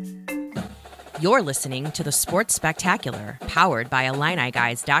 You're listening to the Sports Spectacular, powered by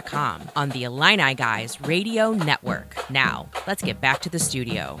IlliniGuys.com on the Illini Guys Radio Network. Now, let's get back to the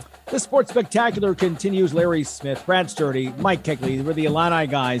studio. The Sports Spectacular continues. Larry Smith, Brad Sturdy, Mike Kegley. We're the Illini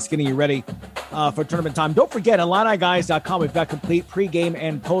Guys getting you ready for tournament time. Don't forget, IlliniGuys.com. We've got complete pregame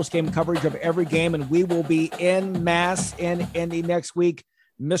and postgame coverage of every game, and we will be en masse in Indy next week.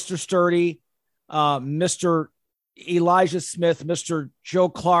 Mr. Sturdy, Mr. Elijah Smith, Mr. Joe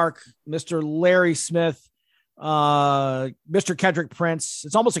Clark, Mr. Larry Smith, Mr. Kedrick Prince.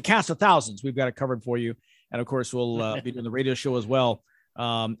 It's almost a cast of thousands we've got it covered for you. And, of course, we'll be doing the radio show as well.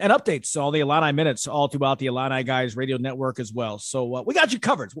 And updates, all the Illini minutes all throughout the Illini Guys radio network as well. So we got you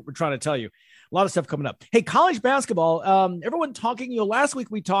covered. Is what we're trying to tell you. A lot of stuff coming up. Hey, college basketball, everyone talking, last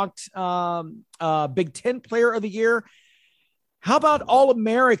week we talked Big Ten Player of the Year. How about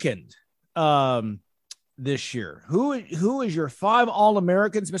All-American this year? Who is your 5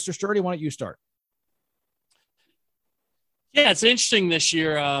 All-Americans? Mr. Sturdy, why don't you start? Yeah, it's interesting this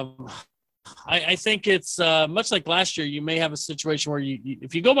year. I think it's much like last year. You may have a situation where you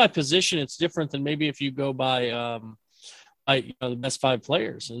if you go by position, it's different than maybe if you go by the best 5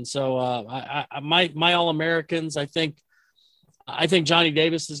 players. And so my All-Americans, I think Johnny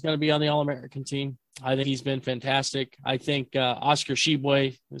Davis is going to be on the All-American team. I think he's been fantastic. I think Oscar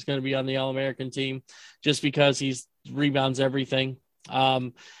Tshiebwe is going to be on the All-American team just because he's rebounds everything.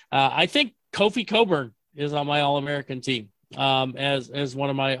 I think Kofi Cockburn is on my All-American team as one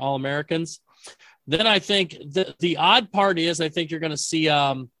of my All-Americans. Then I think the odd part is I think you're going to see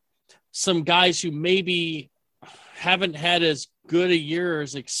some guys who maybe haven't had as good a year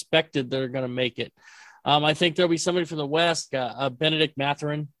as expected that are going to make it. I think there'll be somebody from the West, Benedict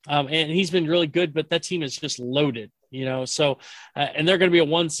Mathurin, and he's been really good, but that team is just loaded, so, and they're going to be a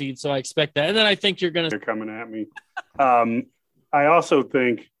 1 seed. So I expect that. And then I think you're going to. They're coming at me. I also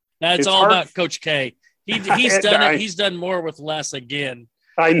think that's all about Coach K. He's done it. He's done more with less again.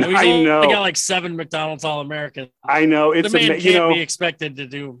 I know. He's only got like 7 McDonald's All-Americans. I know. The man can't be expected to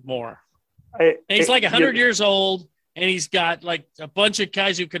do more. He's like 100 years old. And he's got like a bunch of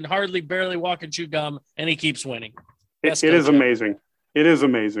guys who can barely walk and chew gum, and he keeps winning. It is amazing. It is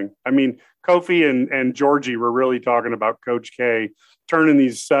amazing. I mean, Kofi and Georgie were really talking about Coach K turning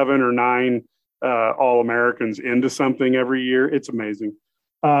these 7 or 9 All-Americans into something every year. It's amazing.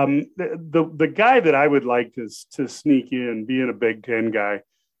 The guy that I would like to sneak in, being a Big Ten guy,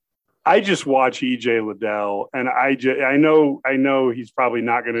 I just watch EJ Liddell, and I know he's probably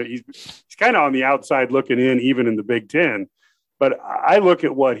not going to. He's kind of on the outside looking in, even in the Big Ten. But I look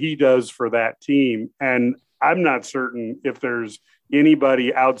at what he does for that team, and I'm not certain if there's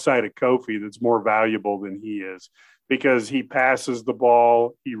anybody outside of Kofi that's more valuable than he is, because he passes the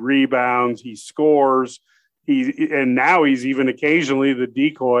ball, he rebounds, he scores, and now he's even occasionally the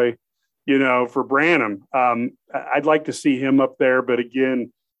decoy, for Branham. I'd like to see him up there, but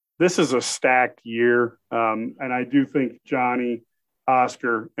again, this is a stacked year, and I do think Johnny,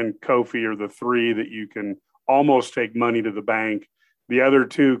 Oscar, and Kofi are the 3 that you can almost take money to the bank. The other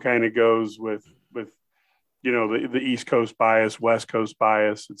 2 kind of goes with the East Coast bias, West Coast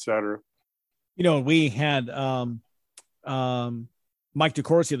bias, et cetera. We had Mike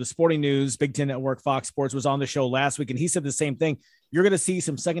DeCourcy of the Sporting News, Big Ten Network, Fox Sports was on the show last week, and he said the same thing. You're going to see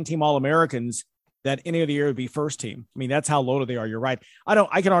some second-team All-Americans that any of the year would be first team. I mean, that's how loaded they are. You're right.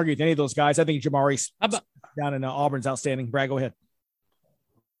 I can argue with any of those guys. I think Jamari down in Auburn's outstanding. Brad, go ahead.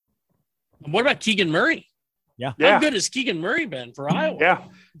 What about Keegan Murray? Yeah. How good has Keegan Murray been for Iowa? Yeah.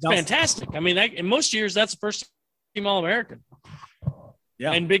 It's fantastic. I mean, in most years, that's the first team All-American.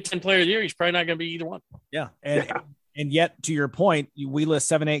 Yeah. And Big Ten Player of the Year, he's probably not going to be either one. Yeah. And yet, to your point, we list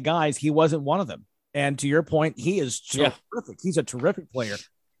 7-8 guys. He wasn't one of them. And to your point, he is terrific. He's a terrific player.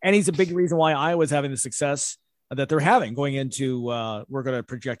 And he's a big reason why Iowa's having the success that they're having going into, we're going to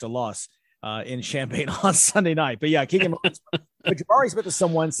project a loss in Champaign on Sunday night. But yeah, Keegan, but Jabari Smith is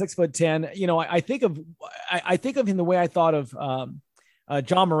someone 6'10". I think of him the way I thought of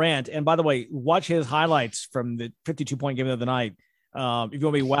John Morant. And by the way, watch his highlights from the 52-point game of the night. If you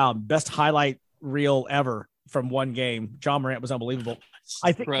want to be best highlight reel ever from one game. John Morant was unbelievable.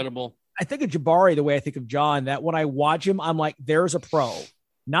 Incredible. I think of Jabari the way I think of John, that when I watch him, I'm like, there's a pro.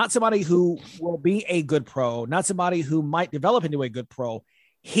 Not somebody who will be a good pro, not somebody who might develop into a good pro.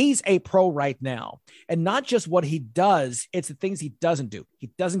 He's a pro right now. And not just what he does, it's the things he doesn't do.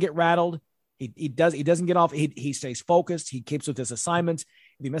 He doesn't get rattled. He doesn't get off. He stays focused. He keeps with his assignments.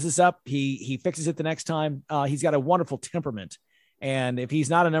 If he messes up, he fixes it the next time. He's got a wonderful temperament. And if he's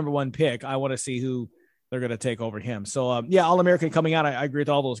not a number one pick, I want to see who they're going to take over him. So, All-American coming out. I agree with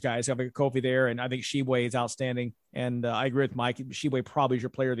all those guys. I think Kofi there, and I think Sheboy is outstanding. And I agree with Mike. Sheboy probably is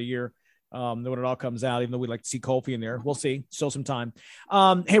your player of the year when it all comes out, even though we'd like to see Kofi in there. We'll see. Still some time.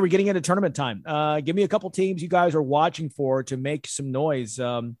 Hey, we're getting into tournament time. Give me a couple teams you guys are watching for to make some noise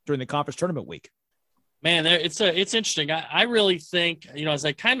during the conference tournament week. Man, it's interesting. I really think, as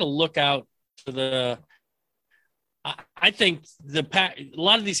I kind of look out to I think a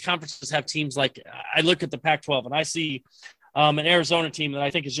lot of these conferences have teams like, I look at the Pac-12 and I see an Arizona team that I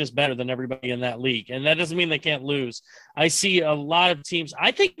think is just better than everybody in that league. And that doesn't mean they can't lose. I see a lot of teams.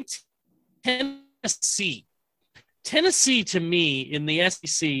 I think Tennessee to me in the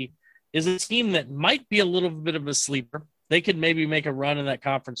SEC is a team that might be a little bit of a sleeper. They could maybe make a run in that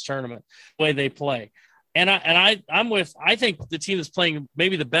conference tournament the way they play. And I think the team that's playing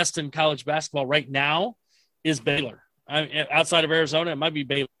maybe the best in college basketball right now is Baylor. Outside of Arizona, it might be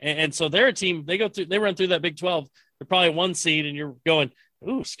Baylor. And so they're a team, they run through that Big 12. They're probably one seed, and you're going,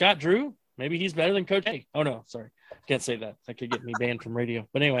 ooh, Scott Drew, maybe he's better than Coach A. Oh, no, sorry. Can't say that. That could get me banned from radio.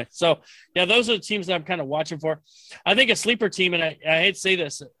 But anyway, so, yeah, those are the teams that I'm kind of watching for. I think a sleeper team, and I hate to say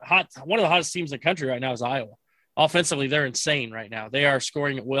this, one of the hottest teams in the country right now is Iowa. Offensively, they're insane right now. They are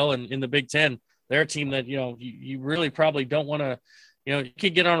scoring at will, and in the Big Ten, they're a team that, you really probably don't want to, you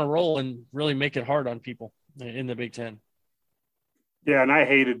could get on a roll and really make it hard on people in the Big Ten. Yeah, and I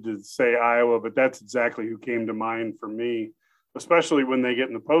hated to say Iowa, but that's exactly who came to mind for me, especially when they get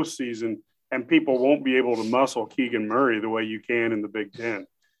in the postseason and people won't be able to muscle Keegan Murray the way you can in the Big Ten.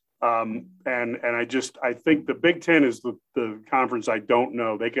 I think the Big Ten is the conference I don't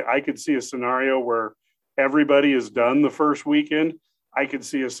know. I could see a scenario where everybody is done the first weekend. I could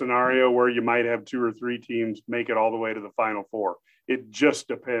see a scenario where you might have 2 or 3 teams make it all the way to the Final Four. It just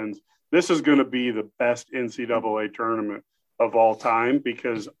depends. This is going to be the best NCAA tournament of all time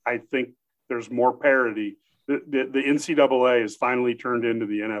because I think there's more parity. The NCAA is finally turned into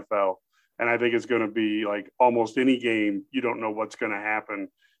the NFL, and I think it's going to be like almost any game. You don't know what's going to happen,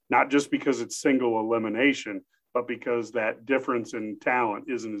 not just because it's single elimination, but because that difference in talent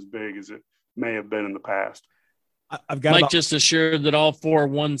isn't as big as it may have been in the past. I've got Mike just assured that all 4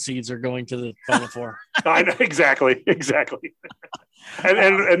 1 seeds are going to the Final Four. I know, exactly.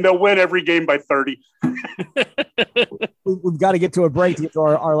 And they'll win every game by 30. We've got to get to a break to get to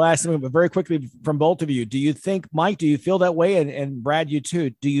our last segment, but very quickly from both of you, do you think, Mike, do you feel that way? And Brad, you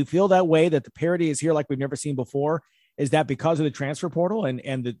too, do you feel that way that the parity is here like we've never seen before? Is that because of the transfer portal and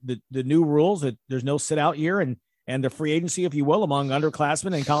the new rules that there's no sit out year and the free agency, if you will, among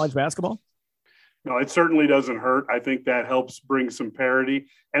underclassmen in college basketball? No, it certainly doesn't hurt. I think that helps bring some parity.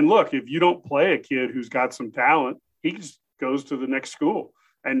 And look, if you don't play a kid who's got some talent, he just goes to the next school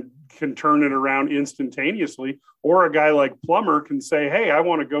and can turn it around instantaneously. Or a guy like Plummer can say, hey, I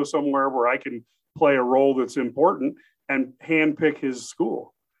want to go somewhere where I can play a role that's important and handpick his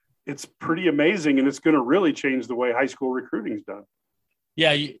school. It's pretty amazing, and it's going to really change the way high school recruiting is done.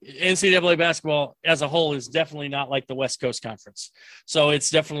 Yeah, NCAA basketball as a whole is definitely not like the West Coast Conference. So it's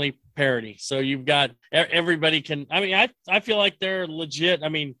definitely parity. So you've got everybody can – I feel like they're legit. I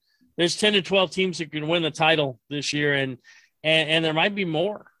mean, there's 10 to 12 teams that can win the title this year, and there might be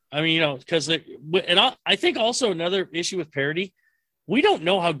more. I mean, because I think also another issue with parity, we don't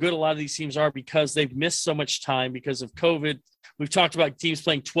know how good a lot of these teams are because they've missed so much time because of COVID. We've talked about teams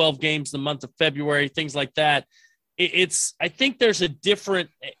playing 12 games in the month of February, things like that. I think there's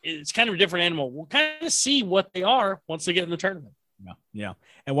it's kind of a different animal. We'll kind of see what they are once they get in the tournament. Yeah.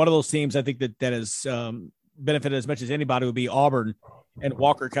 And one of those teams I think that has benefited as much as anybody would be Auburn and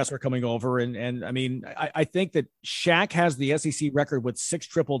Walker Kessler coming over. And I mean, I think that Shaq has the SEC record with 6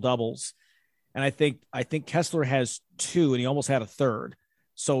 triple doubles. And I think Kessler has 2, and he almost had a third.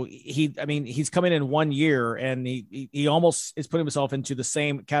 So he's coming in 1 year, and he almost is putting himself into the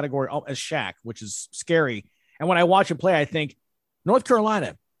same category as Shaq, which is scary. And when I watch him play, I think, North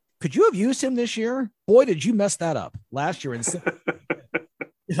Carolina, could you have used him this year? Boy, did you mess that up last year.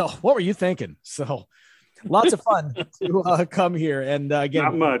 What were you thinking? So lots of fun to come here. And again,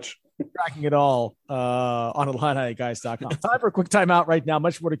 not much. Tracking it all on IlliniGuys.com. Time for a quick timeout right now.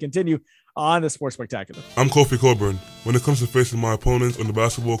 Much more to continue on the Sports Spectacular. I'm Kofi Coburn. When it comes to facing my opponents on the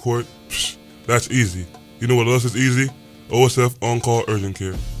basketball court, that's easy. You know what else is easy? OSF On-Call Urgent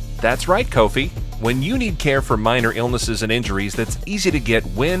Care. That's right, Kofi. When you need care for minor illnesses and injuries that's easy to get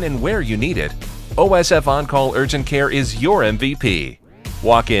when and where you need it, OSF On-Call Urgent Care is your MVP.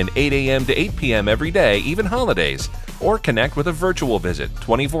 Walk in 8 a.m. to 8 p.m. every day, even holidays, or connect with a virtual visit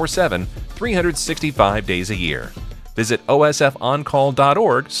 24/7, 365 days a year. Visit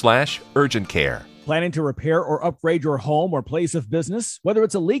osfoncall.org/urgent care. Planning to repair or upgrade your home or place of business? Whether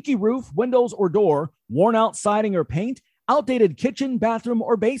it's a leaky roof, windows or door, worn out siding or paint, outdated kitchen, bathroom,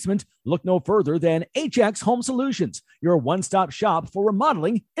 or basement, look no further than HX Home Solutions, your one-stop shop for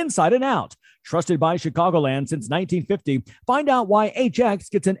remodeling inside and out. Trusted by Chicagoland since 1950, find out why HX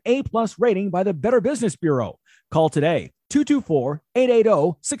gets an A+ rating by the Better Business Bureau. Call today,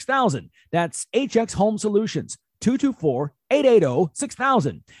 224-880-6000. That's HX Home Solutions,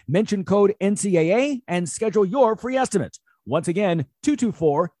 224-880-6000. Mention code NCAA and schedule your free estimate. Once again,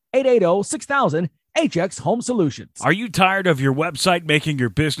 224-880-6000. HX Home Solutions. Are you tired of your website making your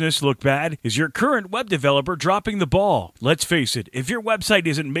business look bad? Is your current web developer dropping the ball? Let's face it, if your website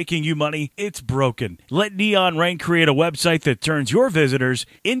isn't making you money, it's broken. Let Neon Rain create a website that turns your visitors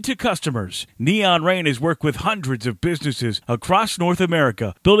into customers. Neon Rain has worked with hundreds of businesses across North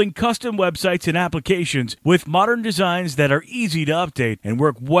America, building custom websites and applications with modern designs that are easy to update and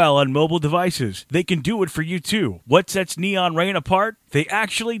work well on mobile devices. They can do it for you too. What sets Neon Rain apart? They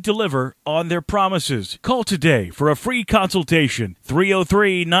actually deliver on their promises. Call today for a free consultation.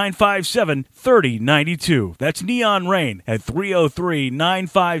 303-957-3092. That's Neon Rain at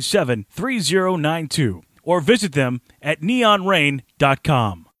 303-957-3092. Or visit them at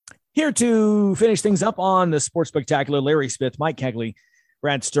neonrain.com. Here to finish things up on the Sports Spectacular, Larry Smith, Mike Kegley,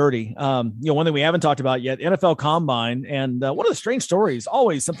 Brad Sturdy. One thing we haven't talked about yet, NFL Combine. And one of the strange stories,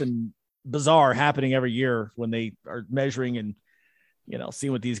 always something bizarre happening every year when they are measuring and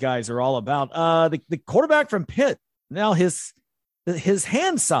seeing what these guys are all about. The quarterback from Pitt, now his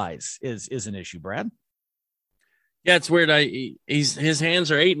hand size is an issue, Brad. Yeah, it's weird. His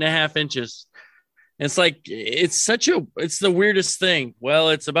hands are 8.5 inches. It's like, it's the weirdest thing.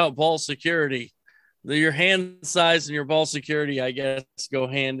 Well, it's about ball security. Your hand size and your ball security, I guess, go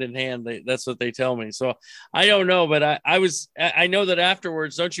hand in hand. That's what they tell me. So I don't know, but I know that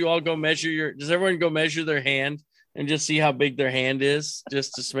afterwards, don't you all go does everyone go measure their hand and just see how big their hand is,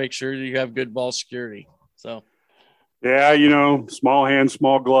 just to make sure that you have good ball security? So, yeah, small hands,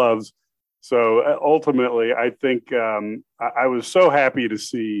 small gloves. So ultimately, I think I was so happy to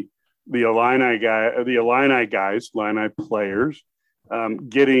see the Illini players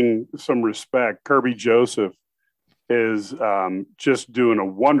getting some respect. Kirby Joseph is just doing a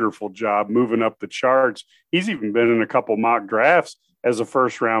wonderful job moving up the charts. He's even been in a couple mock drafts as a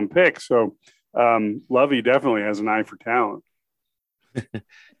first-round pick. So Lovey definitely has an eye for talent.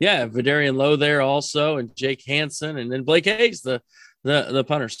 Yeah, Vidarian Lowe there also, and Jake Hansen, and then Blake Hayes, the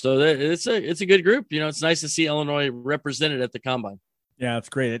punter. So it's a good group. It's nice to see Illinois represented at the Combine. Yeah, it's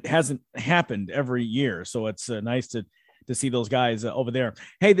great. It hasn't happened every year, so it's nice to see those guys over there.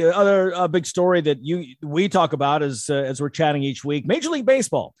 Hey, the other big story that we talk about as we're chatting each week, Major League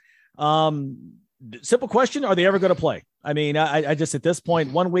Baseball. Simple question: are they ever going to play? I mean, I just, at this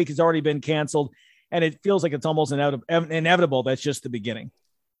point, 1 week has already been canceled, and it feels like it's almost inevitable. That's just the beginning.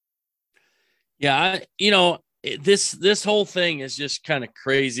 Yeah, this whole thing is just kind of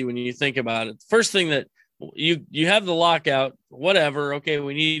crazy when you think about it. First thing that you have the lockout, whatever. Okay,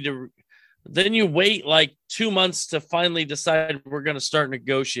 we need to. Then you wait like 2 months to finally decide we're going to start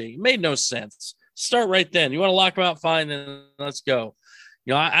negotiating. It made no sense. Start right then. You want to lock them out? Fine, then let's go.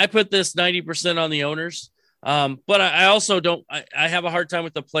 I put this 90% on the owners, but I also don't. I have a hard time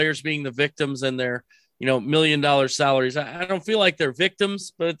with the players being the victims and their $1 million salaries. I don't feel like they're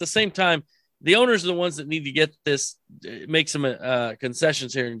victims, but at the same time, the owners are the ones that need to get this, make some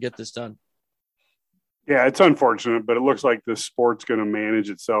concessions here and get this done. Yeah, it's unfortunate, but it looks like this sport's going to manage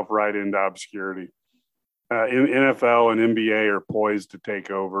itself right into obscurity. NFL and NBA are poised to take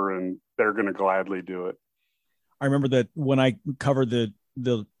over, and they're going to gladly do it. I remember that when I covered the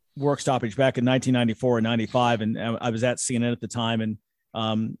work stoppage back in 1994 and 95, and I was at CNN at the time, and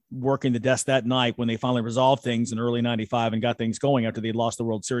working the desk that night when they finally resolved things in early 95 and got things going after they'd lost the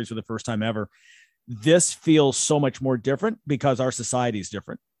World Series for the first time ever. This feels so much more different because our society is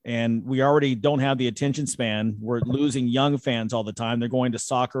different. And we already don't have the attention span. We're losing young fans all the time. They're going to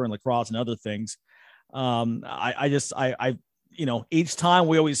soccer and lacrosse and other things. Each time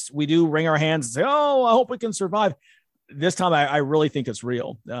we do wring our hands and say, oh, I hope we can survive. This time I really think it's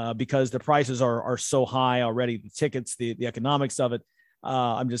real because the prices are so high already. The tickets, the economics of it.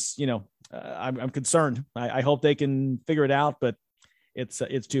 I'm concerned. I hope they can figure it out, but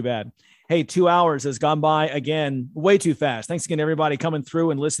it's too bad. Hey, 2 hours has gone by again, way too fast. Thanks again, everybody coming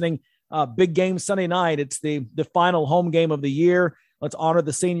through and listening. Big game Sunday night. It's the final home game of the year. Let's honor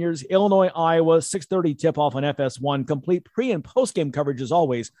the seniors. Illinois, Iowa, 6:30 tip-off on FS1. Complete pre- and post-game coverage, as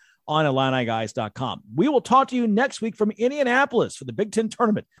always, on IlliniGuys.com. We will talk to you next week from Indianapolis for the Big Ten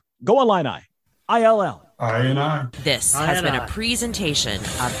tournament. Go Illini. ILL. I. This has been a presentation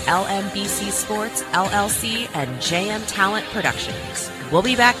of LMBC Sports, LLC, and JM Talent Productions. We'll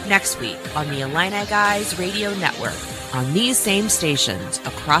be back next week on the Illini Guys Radio Network on these same stations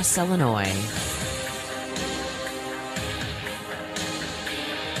across Illinois.